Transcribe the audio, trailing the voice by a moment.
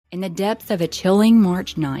In the depths of a chilling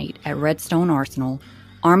March night at Redstone Arsenal,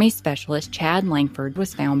 Army Specialist Chad Langford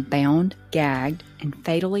was found bound, gagged, and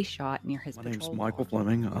fatally shot near his patrol. My name's Michael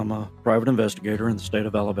Fleming. I'm a private investigator in the state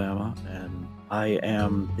of Alabama, and I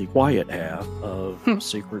am the quiet half of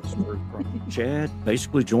Secret Service. Chad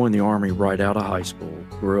basically joined the Army right out of high school,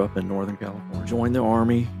 grew up in Northern California, joined the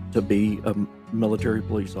Army to be a military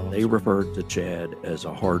police officer. They referred to Chad as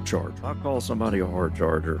a hard charger. I call somebody a hard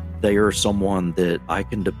charger. They are someone that I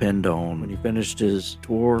can depend on. When he finished his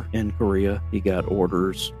tour in Korea, he got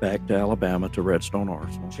orders back to Alabama to Redstone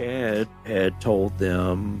Arsenal. Chad had told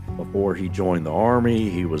them before he joined the Army,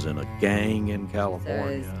 he was in a gang in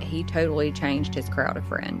California. Says he totally changed his crowd of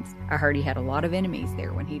friends. I heard he had a lot of enemies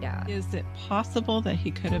there when he died. Is it possible that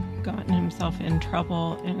he could have gotten himself in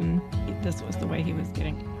trouble and this was the way he was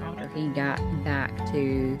getting out? He got back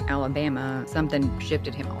to Alabama, something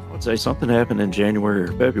shifted him off. I would say something happened in January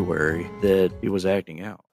or February that he was acting out.